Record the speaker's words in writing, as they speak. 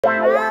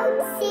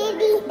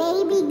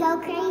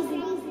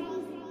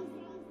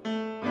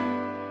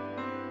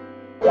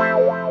Came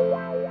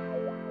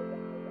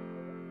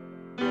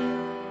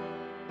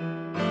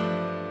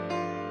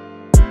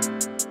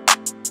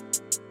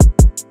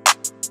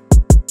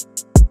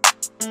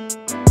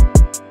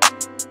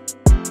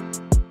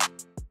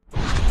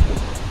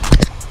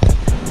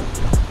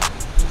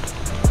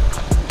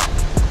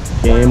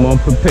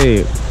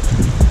unprepared.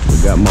 We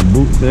got my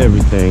boots and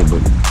everything,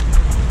 but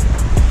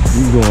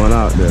you going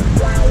out there.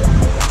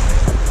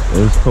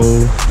 It's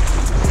cold.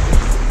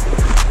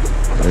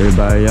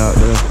 Everybody out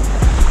there.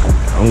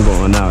 I'm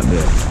going out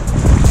there.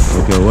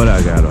 Don't care what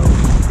I got on.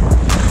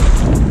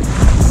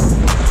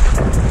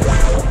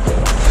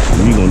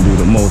 We gonna do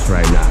the most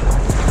right now.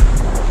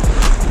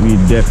 We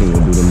definitely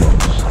gonna do the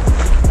most.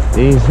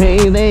 They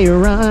say they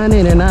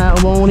running and I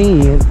won't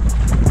in.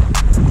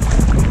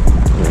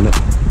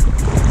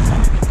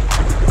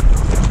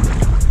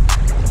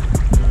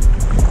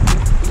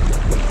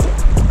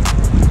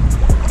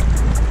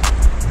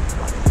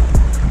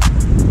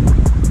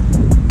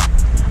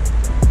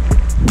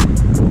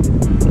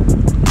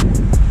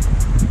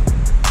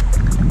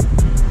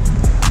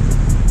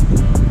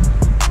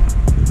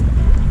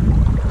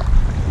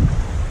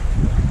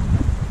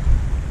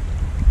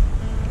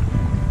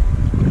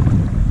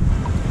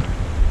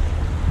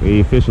 We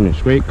ain't fishing in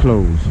straight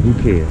clothes. Who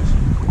cares?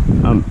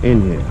 I'm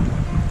in here.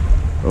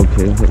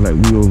 Okay, look like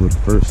we over the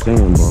first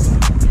sandbar.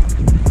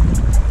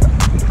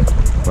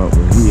 About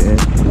where we at.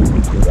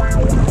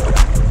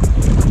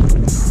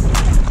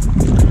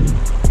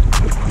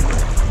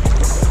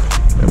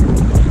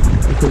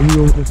 Okay, we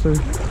over the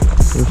first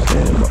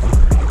sandbar.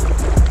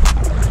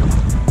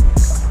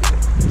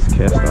 Let's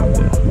cast out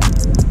there.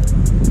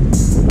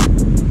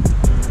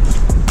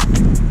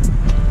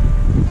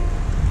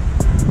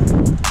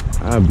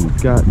 I be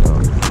got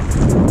dog.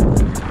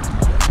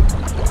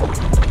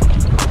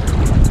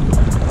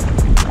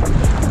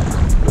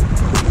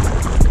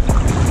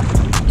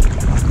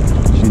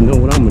 You know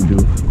what I'm gonna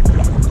do?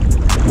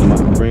 I'm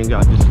about to bring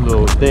out this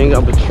little thing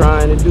I've been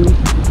trying to do.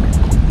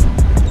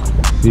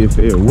 See if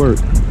it'll work.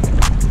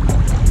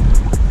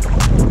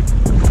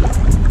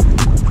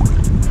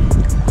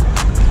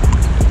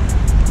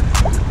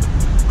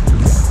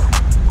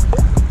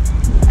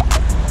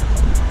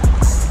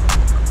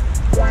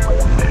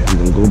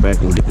 Go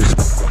back and get this.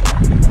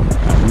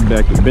 We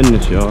back in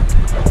business, y'all.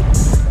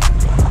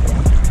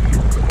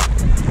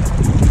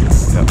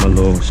 Got my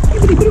little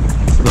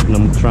something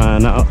I'm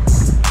trying out.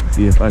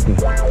 See if I can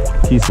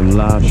keep some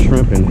live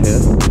shrimp in here.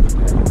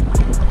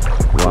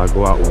 While I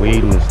go out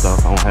wading and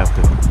stuff, I don't have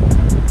to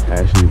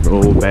actually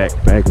roll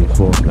back and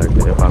forth like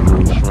that if I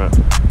lose shrimp.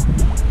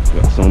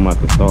 Got something I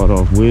can start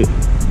off with.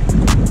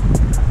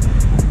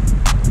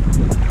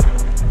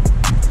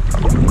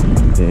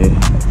 Yeah,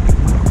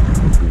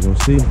 you gonna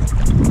see.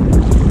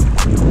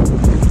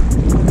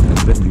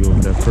 Let me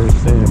over that first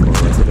sandbar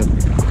right there.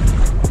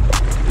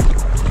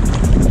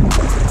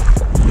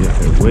 Yeah,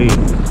 they're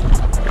waiting.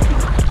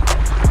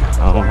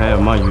 I don't have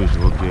my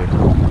usual gear.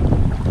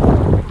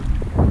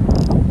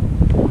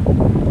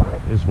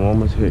 It's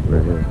warm as heck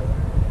right here.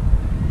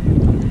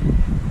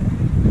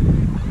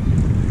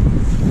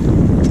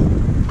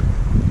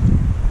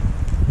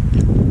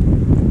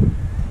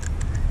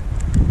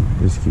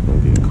 Just keep on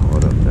getting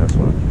caught up. That's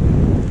why I'm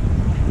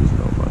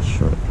losing all my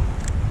shrimp.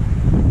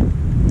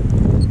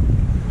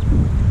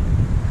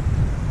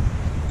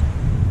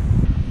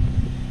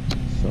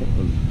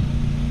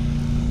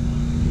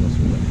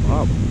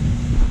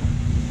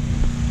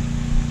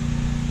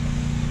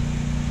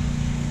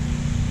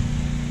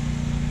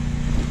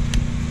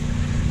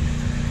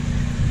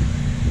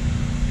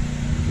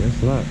 Guess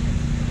not.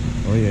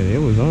 Oh yeah, it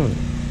was on it.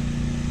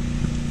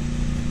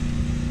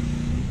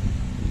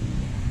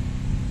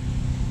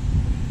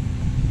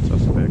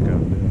 Toss it back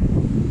out there.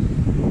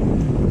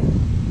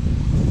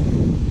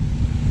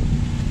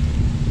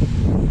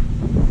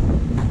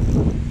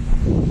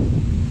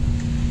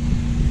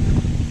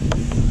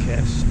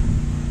 Cast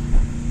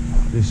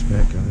this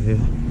back out here.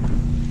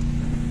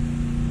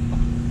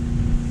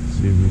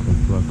 See if we can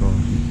pluck off.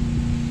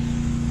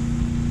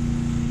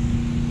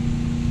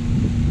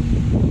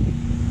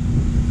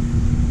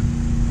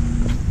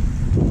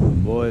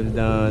 Boys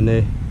down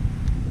there,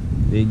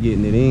 they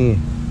getting it in.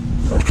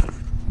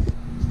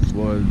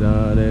 Boys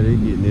down there, they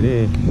getting it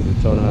in. They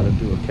taught them how to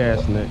do a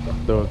cast net,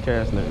 throw a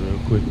cast net real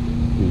quick.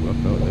 Ooh, I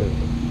felt that.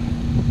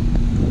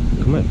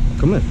 Come in,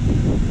 come in,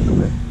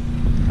 come in.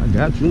 I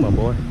got you, my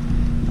boy.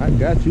 I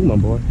got you, my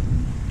boy.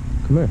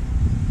 Come here,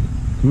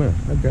 come here.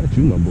 I got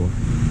you, my boy.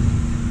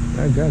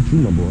 I got you,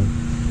 my boy.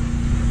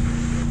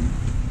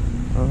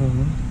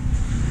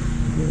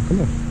 Yeah, come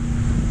here.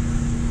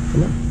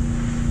 Come here.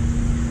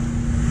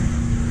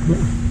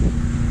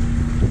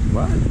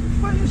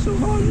 Why you so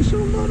hard? You so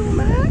little,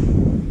 man?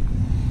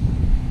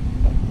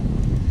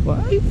 Why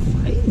are you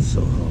fighting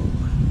so hard?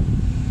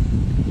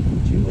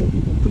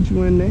 Put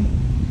you in there.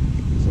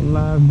 Some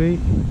live bait.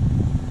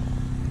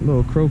 A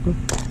little croaker.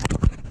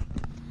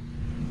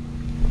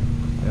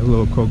 That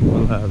little croaker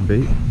with live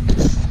bait.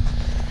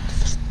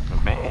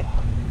 Man.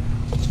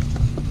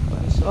 Why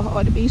it's so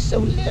hard to be so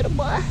little,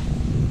 boy?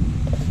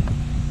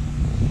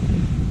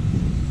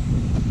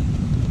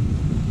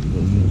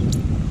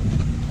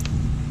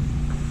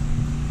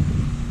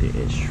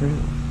 shrimp.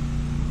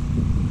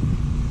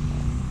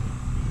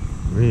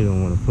 Really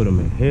don't want to put them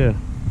in here.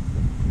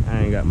 I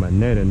ain't got my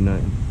net or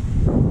nothing.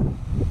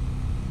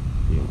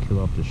 Didn't kill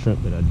off the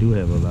shrimp that I do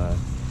have alive.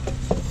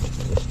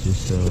 Let's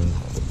just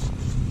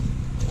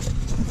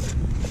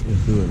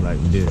do it like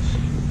this.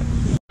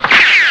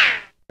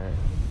 Right,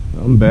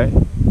 I'm back.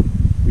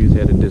 We just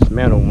had to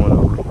dismantle one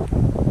of them.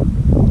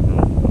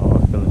 All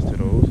our feelings to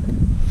those.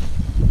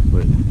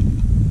 But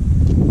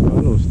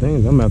all those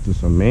things, I'm after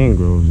some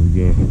mangroves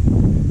again.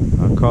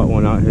 I caught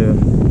one out here.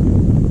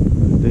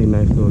 They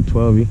nice little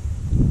 12-y.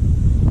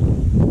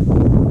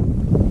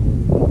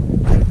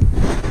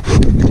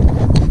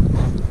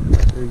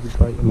 There's the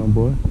bite, my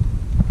boy.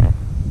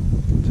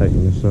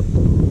 Tighten this up a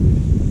little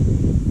bit.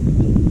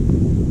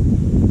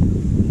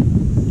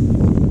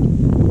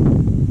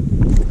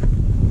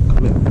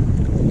 Come here.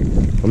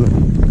 Come here.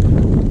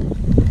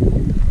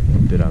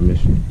 Did I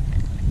miss you?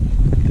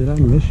 Did I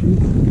miss you?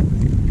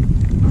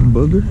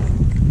 Booger?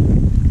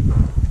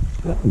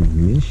 Did I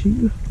miss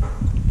you?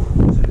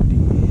 Yes, I did.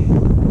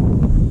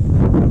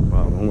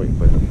 I'm waiting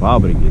for the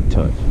bobber to get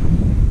touched.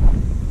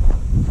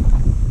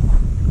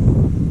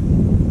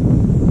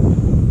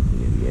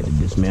 Yeah, we had to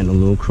dismantle a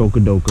little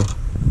crocodoka.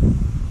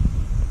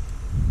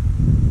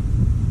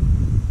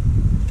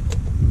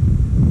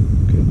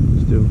 Okay,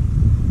 still.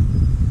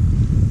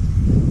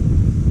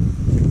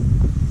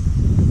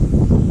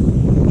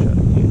 Try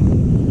to get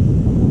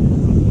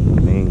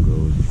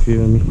mangroves, you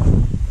feel me?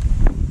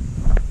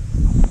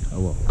 I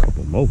want a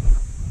couple more.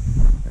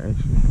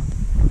 Actually,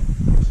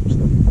 some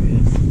stuff over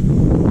here.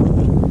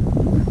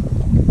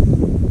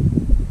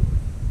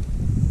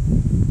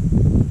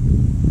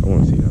 I want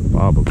to see that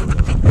bobber go down.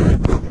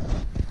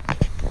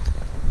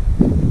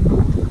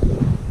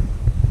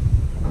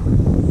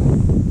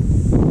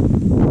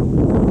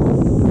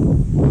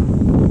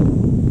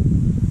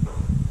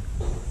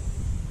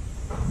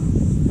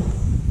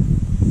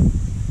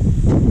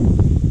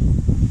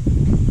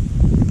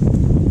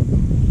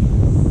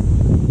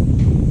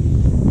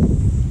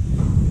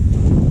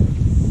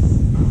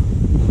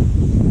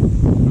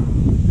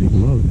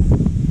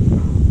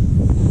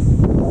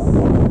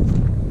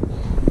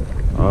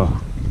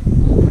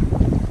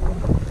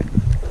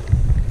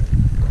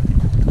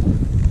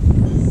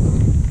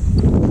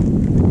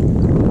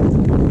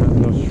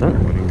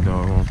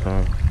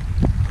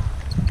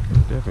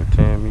 Definitely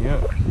tearing me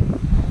up.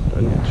 I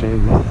need to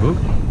change my hook.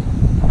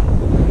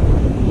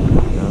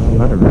 No,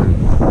 not really.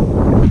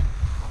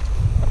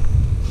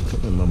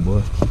 Come here, my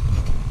boy.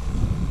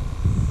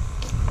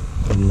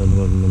 Another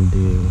one of them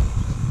deals.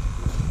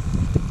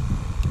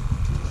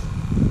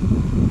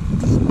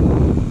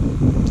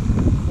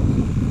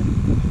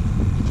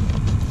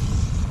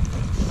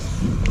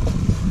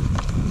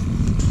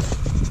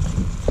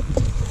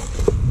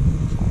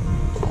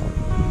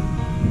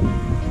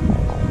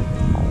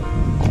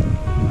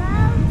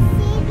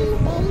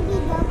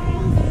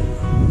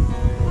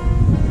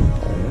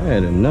 I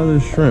had another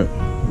shrimp.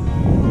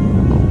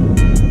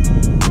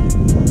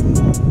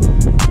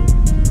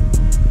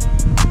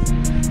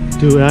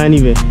 Dude, I ain't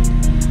even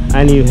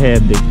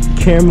have the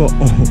camera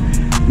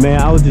on.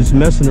 Man, I was just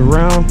messing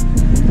around.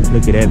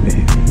 Look at that,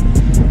 baby.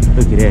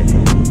 Look at that.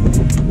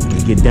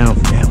 Gotta get down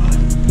for that one.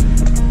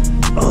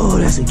 Oh,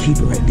 that's a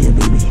keeper right there,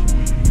 baby.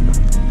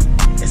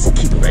 That's a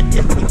keeper right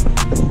there, baby.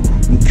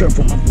 Be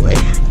careful, my boy.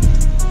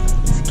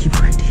 That's a keeper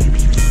right there,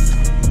 baby.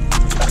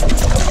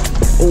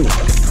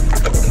 Oh.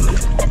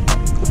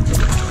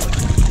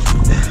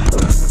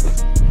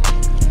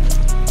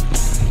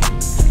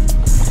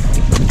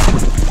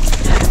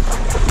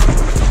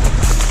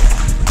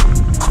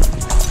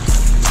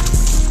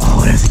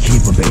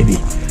 Baby,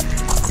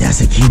 that's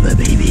a keeper,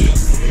 baby.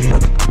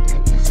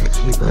 That's a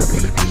keeper,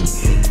 baby.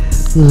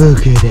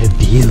 Look at that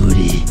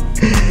beauty.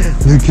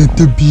 Look at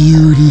the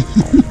beauty.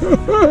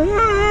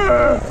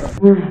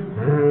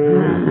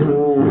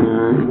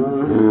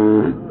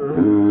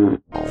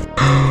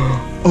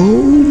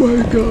 Oh my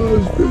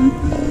gosh, baby.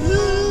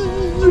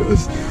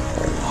 Yes.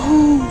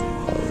 Oh.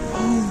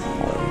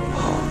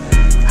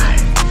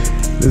 Right.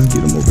 Let's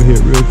get him over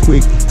here real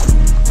quick.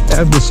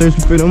 After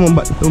searching for them, I'm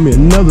about to throw me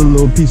another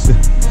little piece of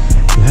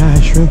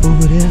live shrimp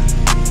over there.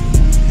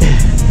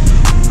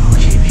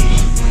 Okay, baby.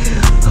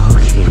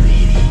 Okay,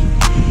 baby.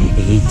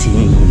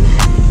 18.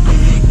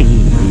 80.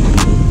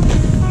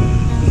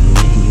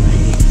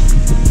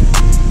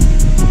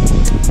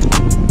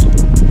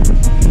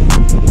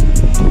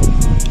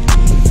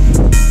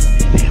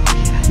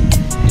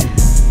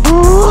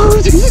 Oh,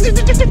 he's a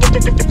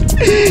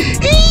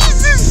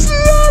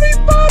slotty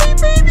body,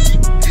 baby.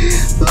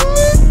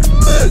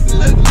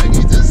 Look,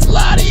 he's a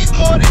slotty. He's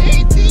more than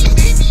 18,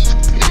 baby.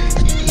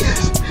 Yes.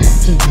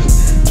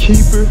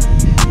 Keeper.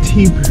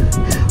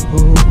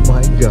 Oh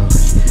my gosh.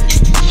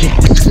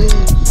 Yes.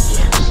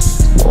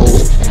 Oh.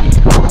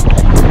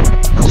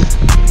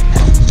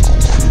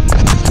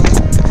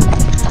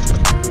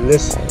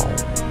 Listen.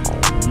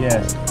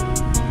 Yes.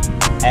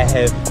 I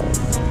have.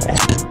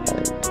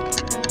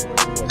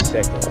 1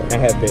 second. I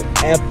have been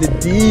after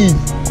these.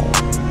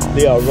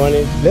 They are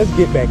running. Let's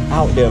get back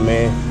out there,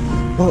 man.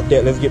 Bump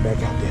that. Let's get back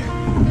out there.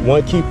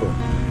 One keeper.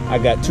 I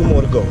got 2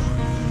 more to go.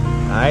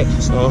 Alright,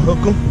 let's unhook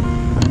them.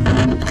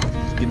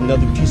 Get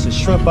another piece of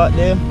shrimp out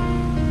there.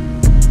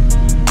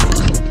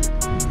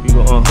 We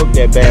gonna unhook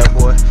that bad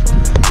boy.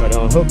 Try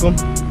to unhook them.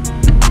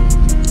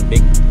 They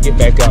get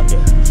back out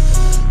there.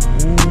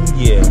 Ooh,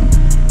 yeah.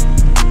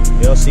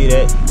 Y'all see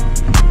that?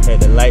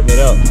 Had to lighten it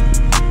up.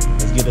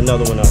 Let's get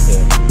another one out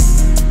there.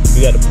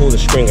 We got to pull the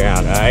stringer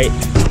out, alright?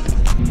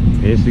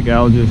 Basically,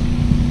 I was just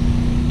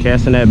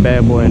casting that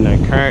bad boy in the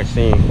current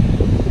scene.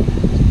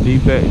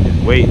 Deep at,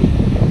 just waiting.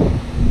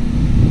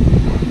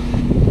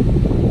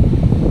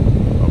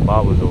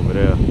 Bob was over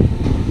there.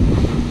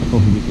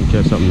 Hopefully we can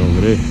catch something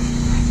over there.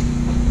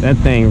 That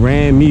thing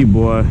ran me,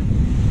 boy.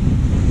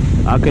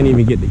 I couldn't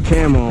even get the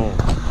camera on.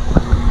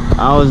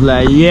 I was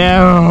like,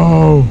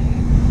 yo,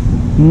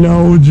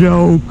 no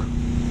joke.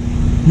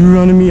 You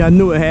running me? I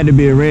knew it had to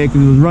be a red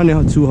because it was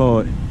running too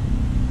hard.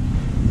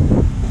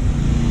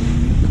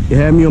 It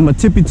had me on my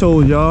tippy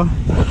toes, y'all.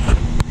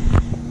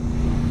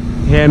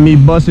 Had me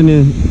busting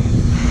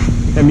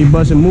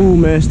move,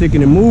 man,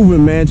 sticking and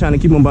moving, man, trying to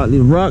keep on about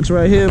these rocks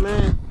right here,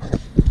 man.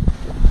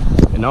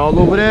 And all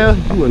over there,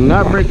 you are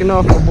not breaking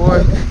off, my boy.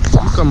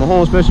 You coming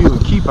home, especially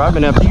with a keeper. I've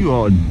been after you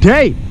all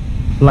day.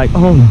 Like,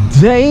 all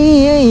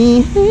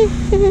day.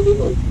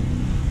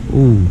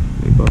 Ooh,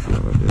 they busting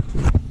out right there,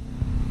 too.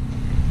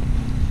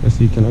 Let's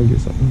see, can I get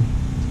something?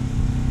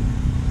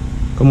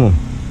 Come on,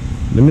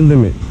 let me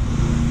limit.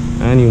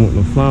 I ain't even want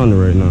no flounder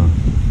right now.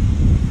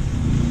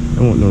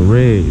 I want no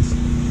reds.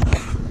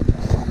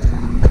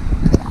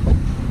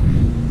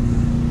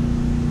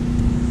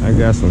 I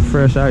got some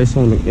fresh ice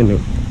in the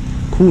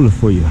cooler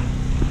for you.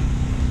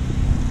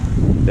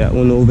 That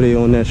one over there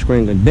on that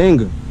stringer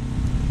dinger.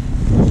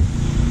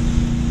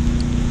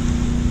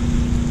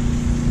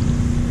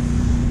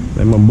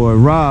 Like my boy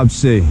Rob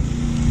say,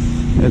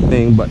 that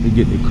thing about to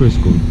get the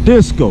Crisco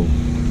Disco.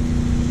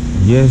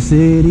 Yes,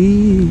 it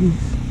is.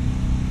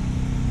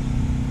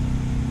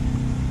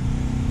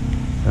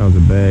 That was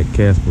a bad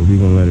cast, but we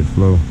gonna let it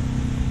flow.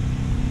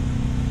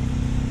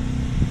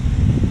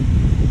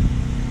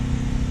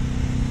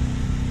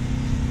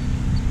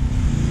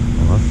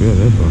 Oh, I feel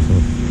that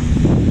bustle.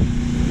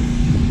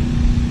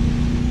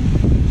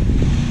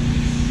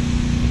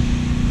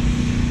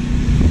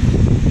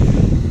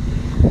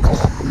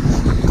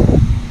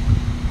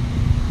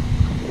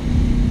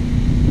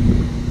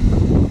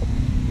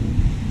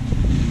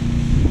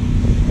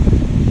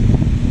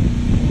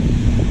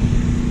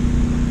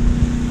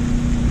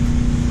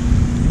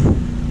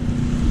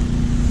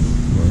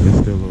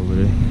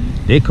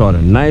 They caught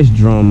a nice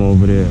drum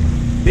over there.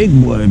 Big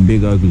boy,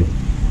 big ugly.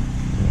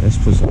 Let's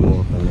put some more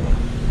up in there.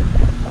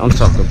 I'm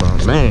talking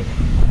about, man.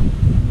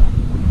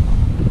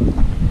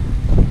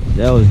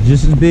 That was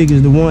just as big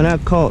as the one I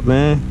caught,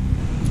 man.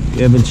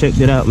 You haven't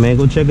checked it out, man,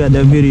 go check out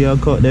that video. I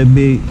caught that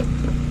big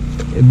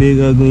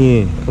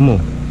ugly end. Come on.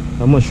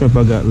 How much shrimp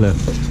I got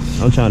left?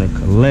 I'm trying to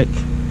collect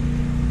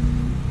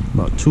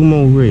about 2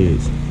 more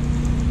reds.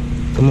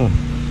 Come on.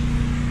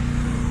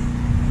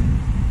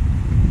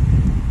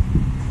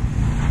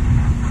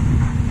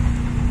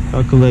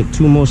 I collect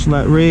 2 more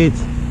slot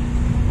reds,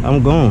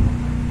 I'm gone.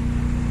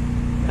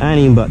 I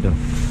ain't even about to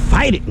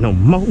fight it no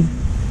more.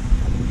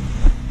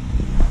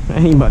 I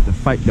ain't about to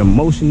fight the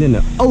motion in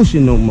the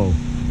ocean no more.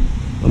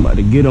 I'm about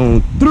to get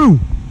on through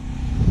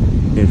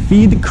and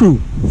feed the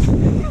crew.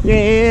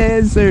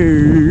 Yes,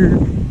 sir.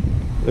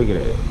 Look at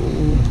that.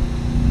 Ooh.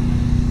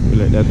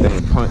 Let that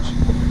thing punch.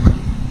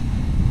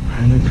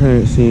 Right in the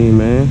current scene,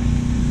 man.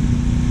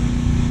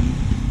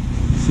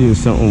 See if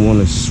something want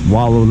to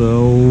swallow the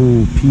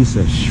old piece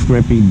of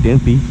shrimpy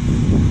dimpy.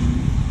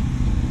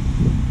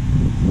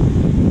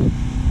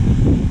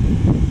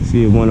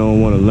 See if one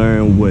don't want to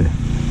learn what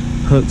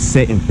hook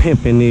setting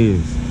pimping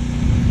is.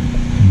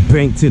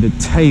 Bring to the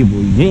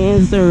table.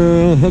 Yes,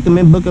 sir. Hook 'em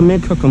and book 'em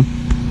and cook 'em.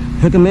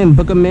 Hook 'em and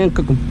book 'em and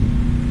cook 'em.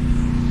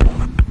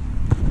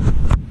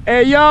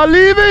 Hey, y'all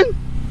leaving?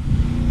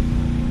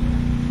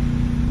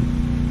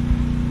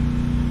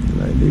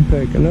 Like they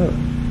packing up.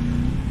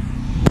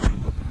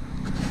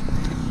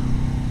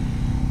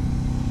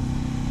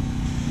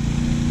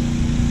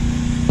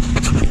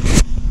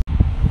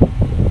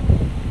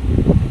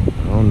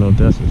 I don't know if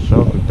that's a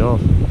shark or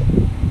dolphin.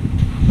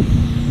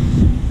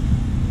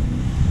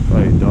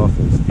 Probably a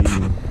dolphin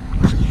feeding.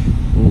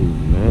 Ooh,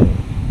 man.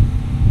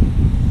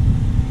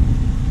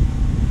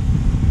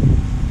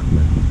 Come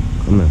here.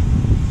 Come here.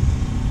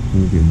 Let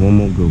me get one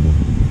more good one.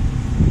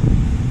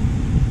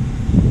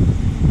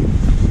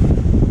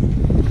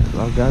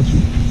 I got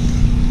you.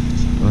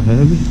 I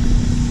have it.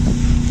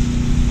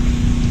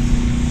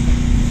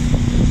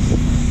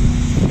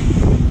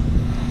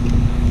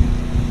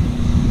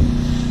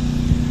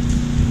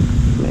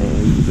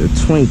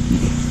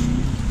 Twinkie.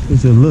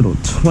 It's a little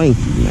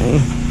Twinkie,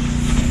 man.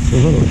 It's a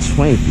little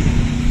Twinkie.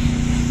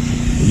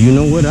 You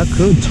know what? I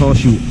could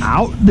toss you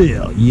out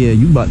there. Yeah,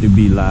 you about to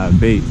be live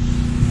bait.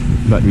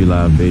 About to be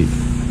live bait.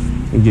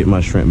 And get my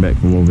shrimp back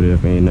from over there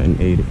if ain't nothing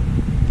ate it.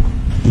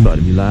 You about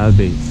to be live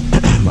bait.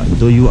 About to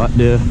throw you out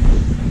there.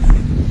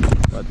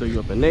 About to throw you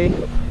up in there.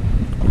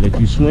 Let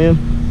you swim.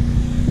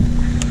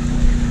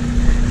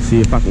 See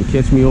if I can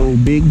catch me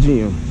old Big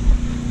Jim.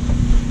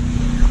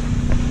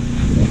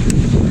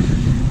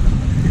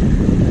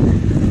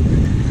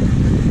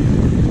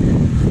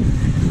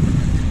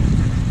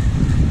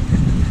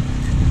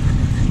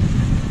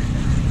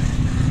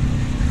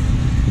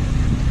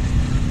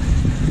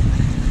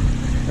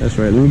 That's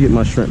right, let me get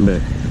my shrimp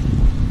back.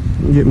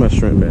 Let me get my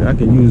shrimp back. I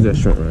can use that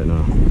shrimp right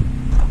now.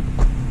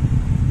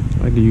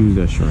 I can use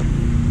that shrimp.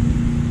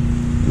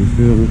 You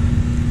feel me?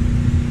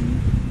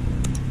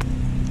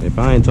 If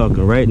I ain't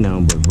talking right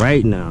now, but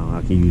right now,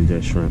 I can use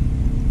that shrimp.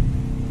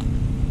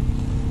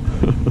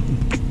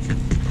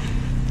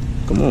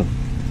 Come on.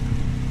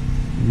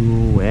 You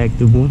old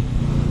active one.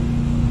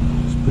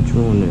 Let's put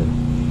you on there.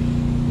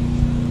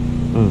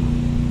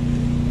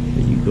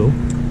 There you go.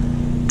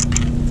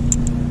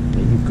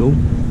 There you go.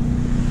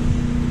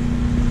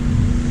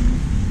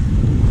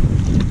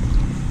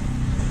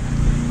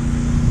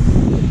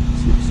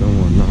 See if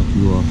someone knock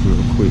you off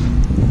real quick.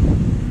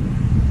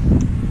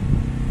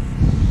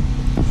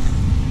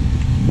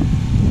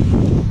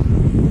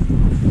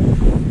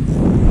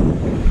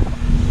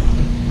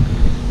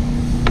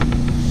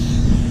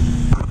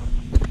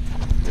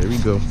 There we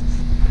go.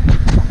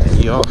 And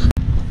he off.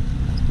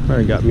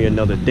 Alright, got me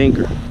another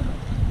dinker.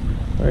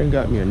 Alright,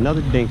 got me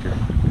another dinker.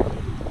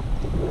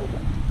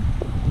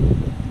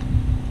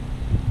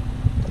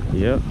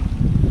 Yep.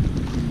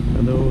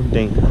 Another old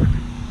dinker.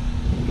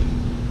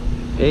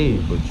 Hey,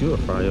 but you'll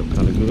fry up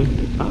kind of good.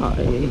 Ah,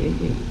 hey.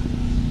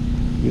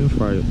 You'll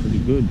fry up pretty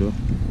good though.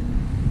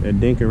 That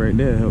dinker right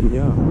there helped me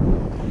out.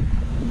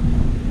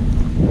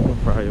 I'll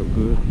fry up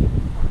good.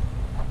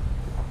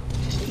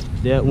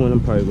 That one I'm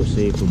probably gonna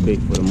save for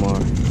bait for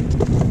tomorrow.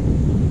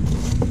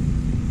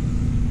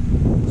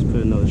 Let's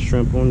put another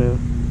shrimp on there.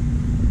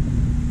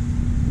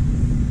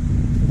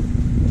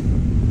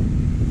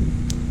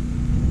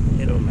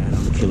 It don't matter,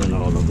 I'm killing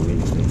all of them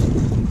anyway.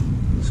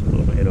 So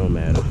it don't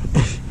matter.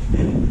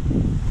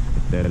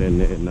 That in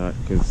there, not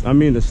because I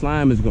mean the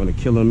slime is gonna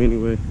kill them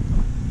anyway.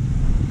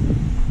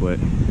 But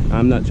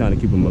I'm not trying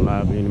to keep them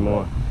alive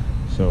anymore.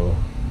 So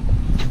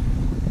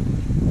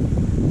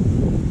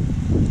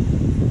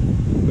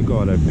look at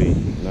all that bait,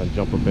 and I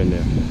jump up in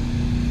there.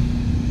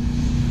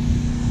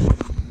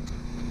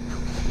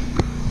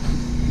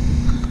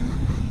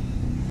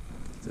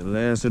 The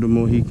last of the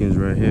Mohicans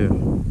right here.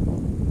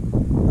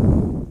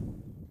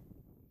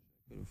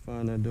 Gotta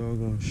find that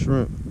doggone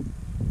shrimp.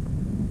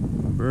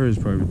 Birds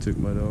probably took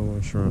my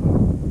doggone shrimp.